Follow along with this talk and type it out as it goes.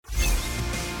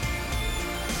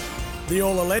The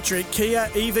all-electric Kia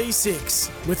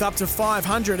EV6 with up to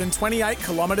 528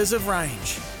 kilometres of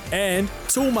range. And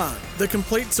Toolmart, the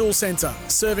complete tool centre,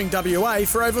 serving WA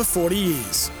for over 40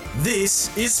 years.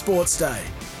 This is Sports Day.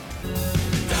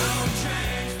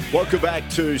 Welcome back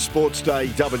to Sports Day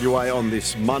WA on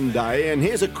this Monday. And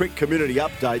here's a quick community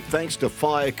update thanks to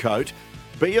Firecoat.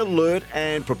 Be alert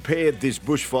and prepared this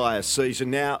bushfire season.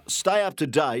 Now, stay up to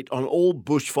date on all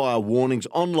bushfire warnings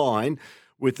online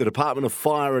with the Department of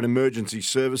Fire and Emergency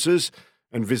Services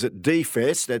and visit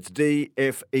dfes, that's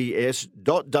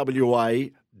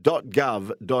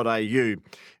dfes.wa.gov.au.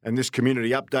 And this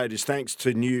community update is thanks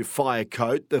to new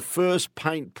Firecoat, the first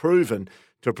paint proven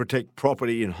to protect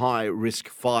property in high-risk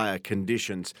fire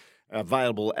conditions,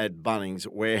 available at Bunnings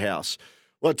Warehouse.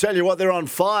 Well, I tell you what, they're on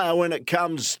fire when it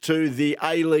comes to the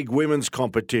A-League women's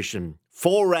competition.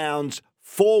 4 rounds,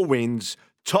 4 wins,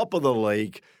 top of the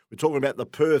league. We're talking about the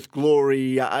Perth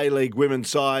Glory A-League women's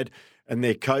side, and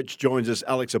their coach joins us,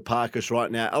 Alex Epakis,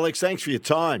 right now. Alex, thanks for your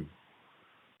time.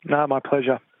 No, my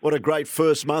pleasure. What a great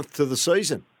first month to the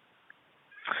season.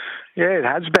 Yeah, it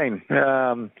has been.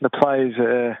 The players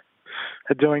are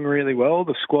doing really well.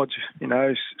 The squad's,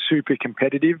 super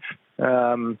competitive.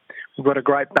 We've got a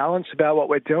great balance about what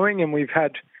we're doing, and we've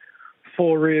had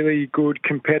 4 really good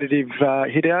competitive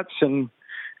hit-outs, and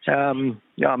I'm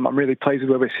really pleased with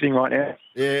where we're sitting right now.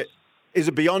 Yeah. Is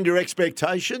it beyond your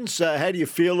expectations? How do you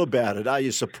feel about it? Are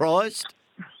you surprised?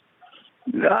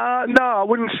 No, I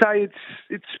wouldn't say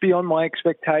it's beyond my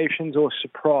expectations or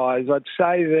surprise. I'd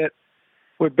say that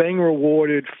we're being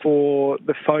rewarded for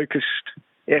the focused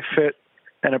effort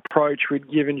and approach we'd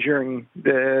given during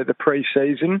the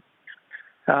pre-season.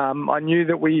 I knew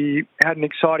that we had an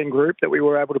exciting group that we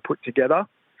were able to put together,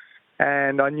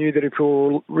 and I knew that if we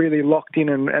were really locked in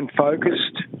and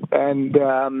focused and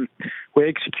we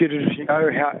executed,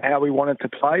 how we wanted to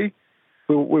play,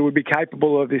 we would be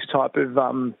capable of this type of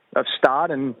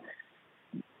start and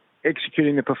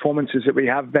executing the performances that we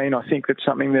have been. I think that's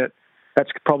something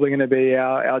that's probably going to be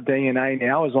our DNA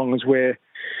now, as long as we're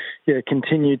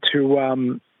continue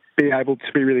to be able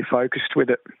to be really focused with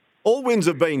it. All wins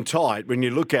have been tight when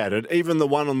you look at it. Even the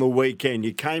one on the weekend,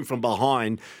 you came from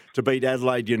behind to beat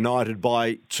Adelaide United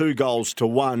by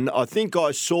 2-1. I think I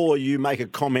saw you make a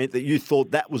comment that you thought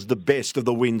that was the best of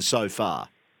the wins so far.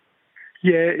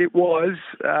 Yeah, it was.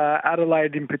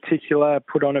 Adelaide in particular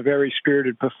put on a very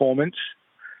spirited performance.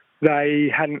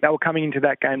 They were coming into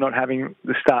that game not having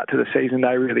the start to the season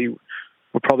they really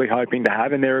were probably hoping to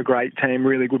have, and they're a great team,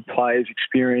 really good players,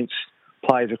 experienced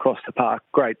players across the park,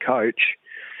 great coach.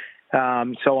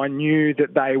 So I knew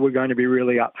that they were going to be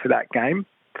really up for that game,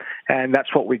 and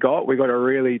that's what we got. We got a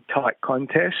really tight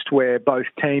contest where both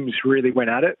teams really went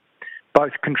at it.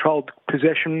 Both controlled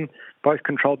possession, both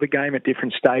controlled the game at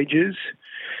different stages.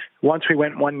 Once we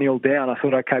went 1-0 down, I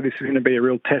thought, okay, this is going to be a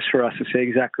real test for us to see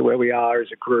exactly where we are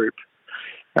as a group.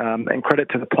 And credit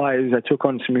to the players, they took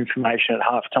on some information at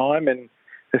half-time, and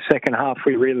the second half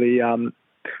we really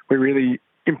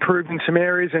improved in some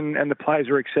areas, and the players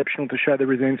were exceptional to show the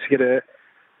resilience to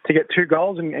get 2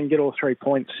 goals and get all 3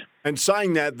 points. And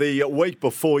saying that, the week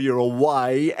before you're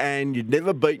away and you'd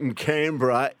never beaten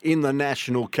Canberra in the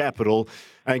national capital.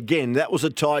 Again, that was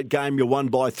a tight game. You won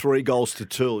by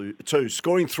 3-2.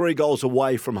 Scoring 3 goals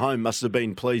away from home must have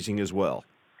been pleasing as well.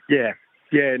 Yeah,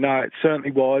 no, it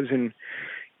certainly was. And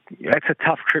it's a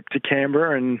tough trip to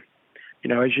Canberra, and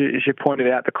as you pointed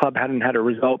out, the club hadn't had a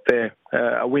result there,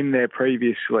 a win there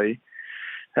previously.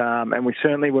 And we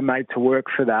certainly were made to work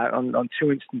for that. On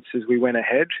 2 instances, we went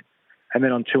ahead. And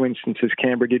then on 2 instances,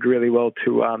 Canberra did really well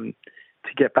to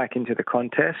get back into the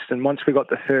contest. And once we got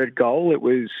the 3rd goal, there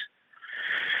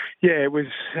was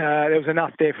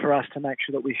enough there for us to make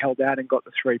sure that we held out and got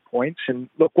the 3 points. And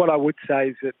look, what I would say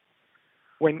is that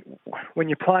when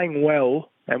you're playing well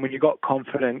and when you've got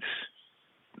confidence,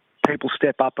 people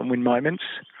step up and win moments.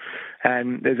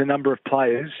 And there's a number of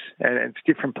players, and it's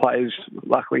different players,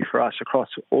 luckily for us, across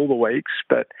all the weeks,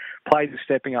 but players are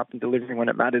stepping up and delivering when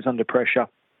it matters under pressure.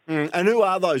 And who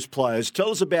are those players? Tell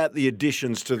us about the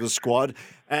additions to the squad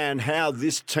and how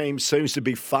this team seems to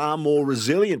be far more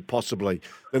resilient, possibly,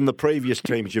 than the previous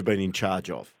teams you've been in charge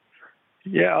of.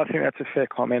 Yeah, I think that's a fair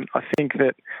comment. I think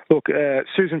that, look,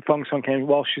 Susan Fongsong came,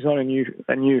 while she's not a new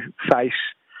face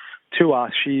to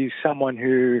us, she's someone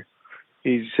who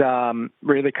is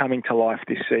really coming to life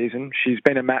this season. She's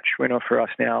been a match winner for us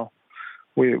now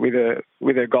with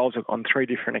her goals on 3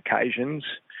 different occasions.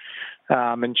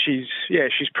 And she's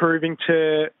proving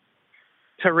to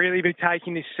really be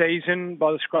taking this season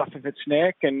by the scruff of its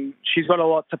neck, and she's got a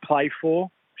lot to play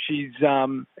for. She's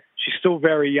still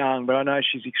very young, but I know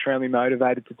she's extremely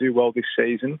motivated to do well this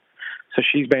season. So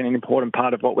she's been an important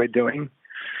part of what we're doing.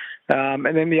 And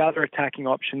then the other attacking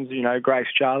options, Grace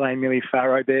Jarley, Millie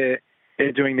Farrow, they're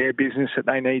doing their business that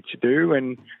they need to do.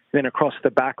 And then across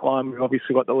the back line, we've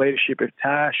obviously got the leadership of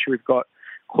Tash. We've got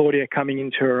Claudia coming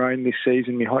into her own this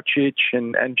season, Mihocic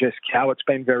and Jess Cow. It's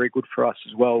been very good for us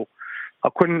as well.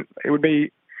 It would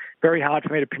be very hard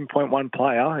for me to pinpoint one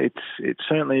player. It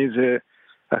certainly is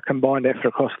a combined effort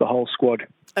across the whole squad.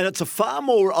 And it's a far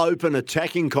more open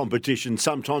attacking competition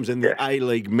sometimes in the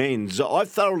A-League men's. I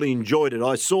thoroughly enjoyed it.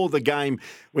 I saw the game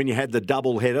when you had the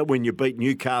double-header, when you beat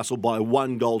Newcastle by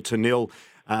 1-0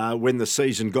 when the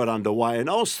season got underway. And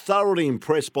I was thoroughly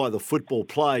impressed by the football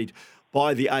played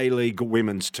by the A-League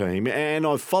women's team. And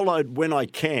I've followed when I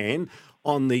can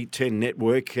on the 10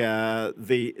 network,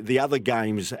 the other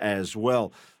games as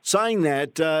well. Saying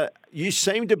that, you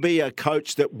seem to be a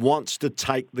coach that wants to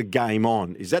take the game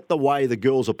on. Is that the way the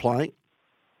girls are playing?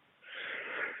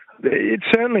 It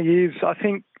certainly is. I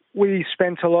think we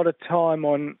spent a lot of time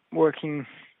on working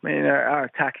our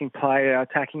attacking play, our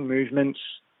attacking movements.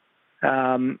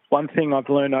 One thing I've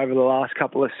learned over the last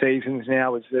couple of seasons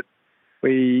now is that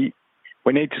we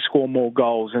need to score more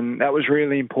goals, and that was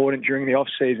really important during the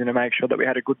off-season to make sure that we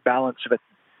had a good balance of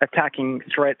attacking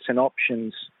threats and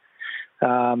options.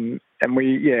 And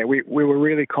we were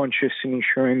really conscious in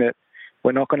ensuring that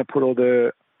we're not going to put all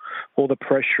the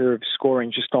pressure of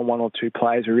scoring just on one or two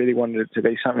players. We really wanted it to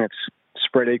be something that's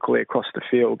spread equally across the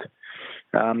field.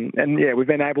 We've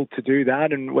been able to do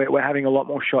that, and we're having a lot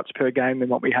more shots per game than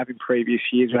what we have in previous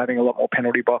years. We're having a lot more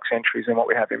penalty box entries than what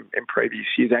we have in previous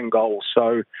years, and goals.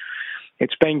 So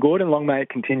it's been good, and long may it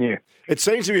continue. It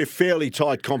seems to be a fairly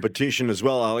tight competition as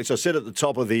well, Alex. I said at the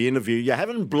top of the interview, you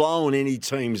haven't blown any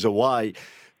teams away.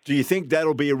 Do you think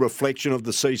that'll be a reflection of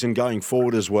the season going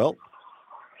forward as well?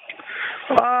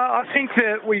 I think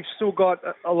that we've still got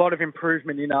a lot of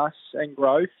improvement in us and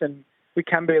growth, and we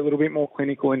can be a little bit more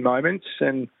clinical in moments.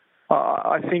 And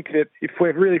I think that if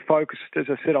we're really focused, as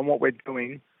I said, on what we're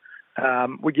doing,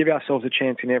 we give ourselves a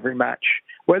chance in every match.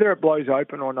 Whether it blows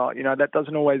open or not, that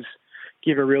doesn't always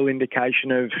give a real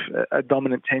indication of a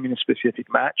dominant team in a specific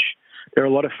match. There are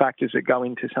a lot of factors that go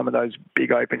into some of those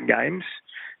big open games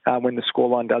when the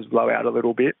scoreline does blow out a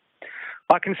little bit.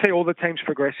 I can see all the teams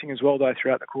progressing as well, though,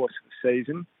 throughout the course of the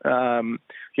season.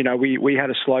 We had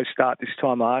a slow start this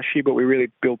time last year, but we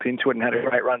really built into it and had a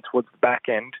great run towards the back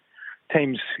end.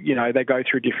 Teams, they go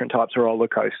through different types of roller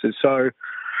coasters. So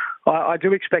I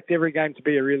do expect every game to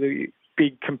be a really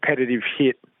big competitive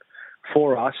hit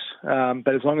for us.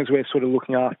 But as long as we're sort of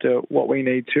looking after what we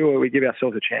need to, we give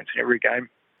ourselves a chance in every game.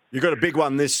 You've got a big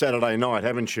one this Saturday night,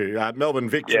 haven't you? Melbourne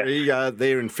Victory,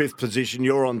 they're in fifth position.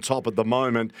 You're on top at the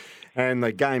moment, and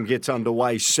the game gets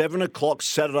underway. 7 o'clock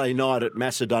Saturday night at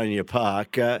Macedonia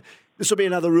Park. This will be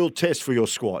another real test for your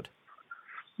squad.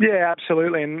 Yeah,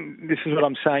 absolutely. And this is what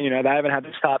I'm saying. They haven't had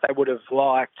the start they would have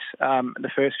liked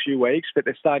the first few weeks, but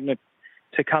they're starting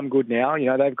to come good now.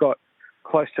 They've got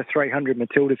close to 300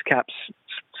 Matildas caps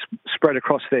spread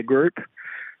across their group.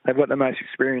 They've got the most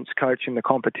experienced coach in the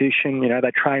competition.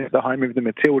 They train at the home of the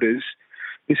Matildas.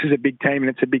 This is a big team and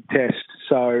it's a big test.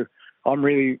 So I'm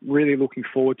really, really looking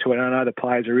forward to it. I know the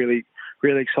players are really,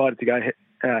 really excited to go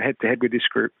head-to-head with this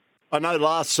group. I know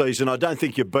last season, I don't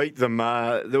think you beat them.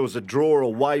 There was a draw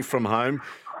away from home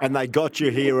and they got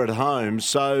you here at home.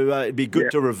 So it'd be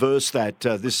good to reverse that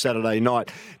this Saturday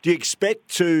night. Do you expect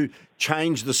to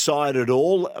change the side at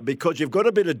all? Because you've got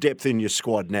a bit of depth in your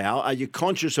squad now. Are you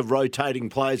conscious of rotating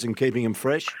players and keeping them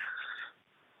fresh?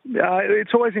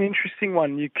 It's always an interesting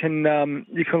one. You can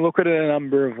look at it a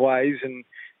number of ways, and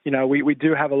we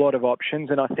do have a lot of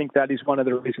options, and I think that is one of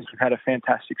the reasons we've had a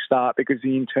fantastic start, because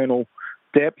the internal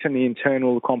depth and the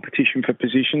internal competition for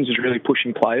positions is really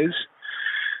pushing players,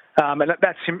 and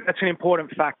that's an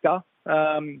important factor.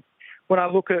 When I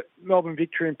look at Melbourne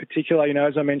Victory in particular,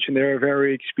 as I mentioned, they're a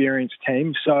very experienced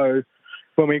team. So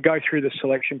when we go through the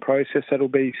selection process, that'll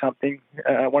be something,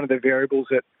 one of the variables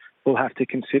that we'll have to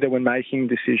consider when making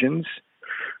decisions.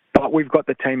 But we've got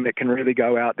the team that can really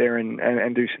go out there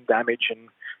and do some damage. And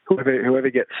whoever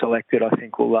gets selected, I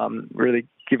think, will really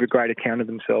give a great account of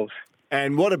themselves.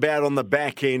 And what about on the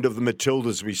back end of the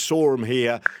Matildas? We saw them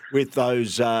here with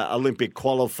those Olympic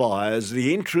qualifiers.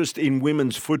 The interest in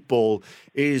women's football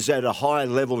is at a high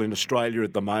level in Australia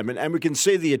at the moment, and we can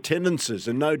see the attendances,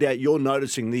 and no doubt you're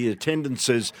noticing the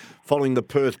attendances following the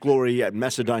Perth Glory at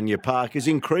Macedonia Park is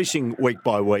increasing week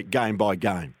by week, game by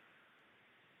game.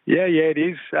 Yeah, it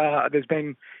is. There's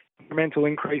been incremental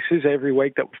increases every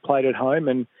week that we've played at home,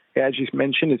 and as you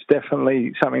mentioned, it's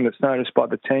definitely something that's noticed by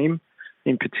the team.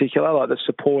 In particular, the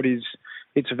support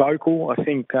it's vocal. I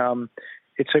think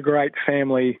it's a great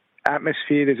family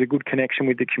atmosphere. There's a good connection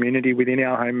with the community within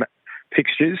our home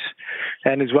fixtures,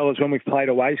 and as well as when we've played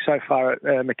away so far at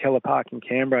McKellar Park in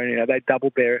Canberra, they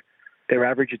doubled their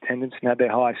average attendance and had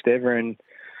their highest ever, and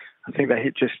I think they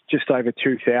hit just over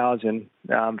 2,000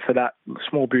 for that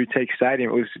small boutique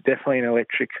stadium. It was definitely an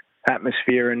electric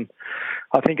atmosphere, and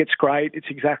I think it's great. It's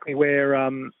exactly where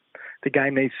the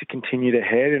game needs to continue to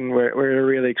head, and we're in a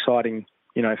really exciting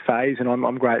phase, and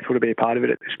I'm grateful to be a part of it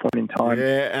at this point in time.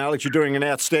 Yeah, Alex, you're doing an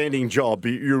outstanding job.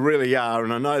 You really are,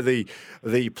 and I know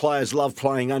the players love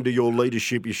playing under your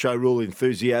leadership. You show real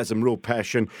enthusiasm, real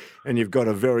passion, and you've got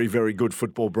a very, very good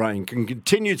football brain.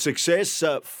 Continued success,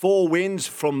 4 wins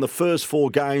from the first 4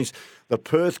 games. The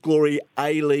Perth Glory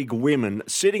A-League women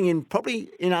sitting probably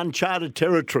in uncharted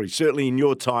territory, certainly in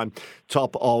your time,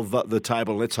 top of the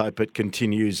table. Let's hope it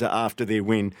continues after their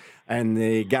win and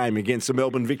their game against the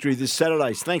Melbourne Victory this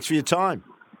Saturday. Thanks for your time.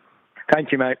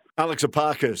 Thank you, mate. Alex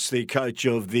Epakis, the coach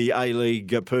of the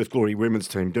A-League Perth Glory women's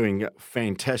team, doing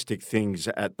fantastic things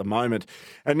at the moment.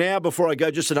 And now, before I go,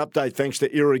 just an update thanks to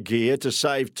Irrigear to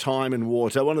save time and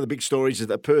water. One of the big stories is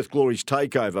that Perth Glory's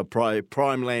takeover.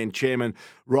 Primeland chairman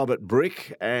Robert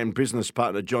Brick and business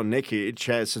partner John Nekic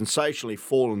has sensationally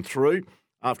fallen through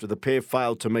after the pair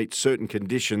failed to meet certain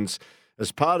conditions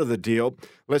as part of the deal.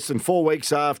 Less than 4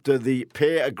 weeks after the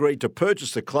pair agreed to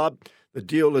purchase the club, the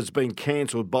deal has been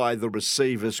cancelled by the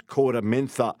receivers, Corda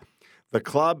Mentha. The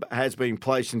club has been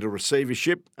placed into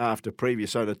receivership after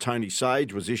previous owner Tony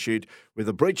Sage was issued with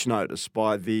a breach notice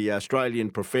by the Australian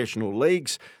Professional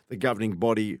Leagues, the governing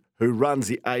body who runs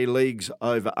the A-Leagues,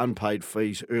 over unpaid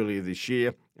fees earlier this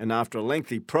year. And after a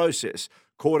lengthy process,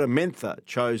 Corda Mentha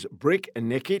chose Brick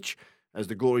and Nekic as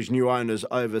the Glory's new owners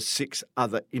over 6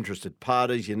 other interested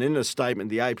parties. And in a statement,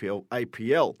 the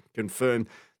APL confirmed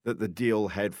that the deal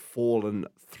had fallen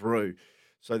through.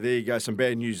 So there you go, some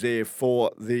bad news there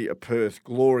for the Perth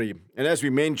Glory. And as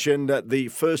we mentioned, the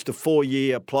first to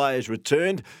 4-year players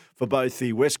returned for both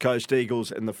the West Coast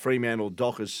Eagles and the Fremantle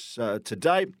Dockers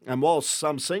today. And whilst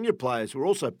some senior players were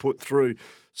also put through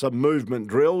some movement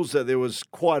drills, there was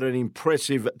quite an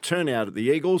impressive turnout at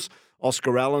the Eagles.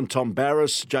 Oscar Allen, Tom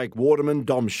Barras, Jake Waterman,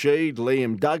 Dom Sheed,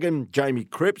 Liam Duggan, Jamie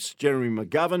Cripps, Jeremy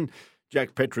McGovern,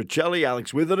 Jack Petruccelli,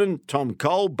 Alex Witherden, Tom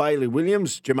Cole, Bailey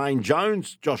Williams, Jermaine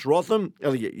Jones, Josh Rotham,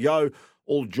 Elliot Yeo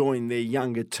all joined their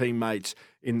younger teammates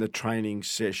in the training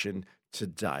session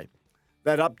today.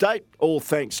 That update, all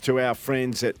thanks to our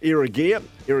friends at Irrigear.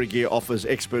 Irrigear offers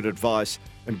expert advice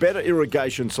and better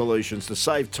irrigation solutions to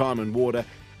save time and water.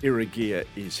 Irrigear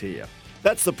is here.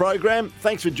 That's the program.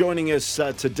 Thanks for joining us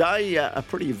today. A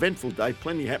pretty eventful day,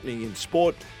 plenty happening in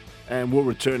sport. And we'll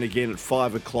return again at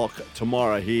 5 o'clock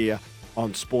tomorrow here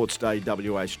on Sports Day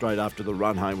WA, straight after the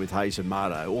run home with Hayes and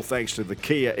Mardo. All thanks to the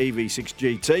Kia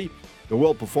EV6 GT, the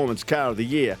World Performance Car of the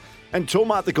Year, and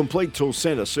Toolmart, the complete tool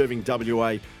centre, serving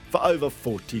WA for over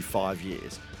 45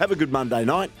 years. Have a good Monday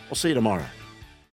night. I'll see you tomorrow.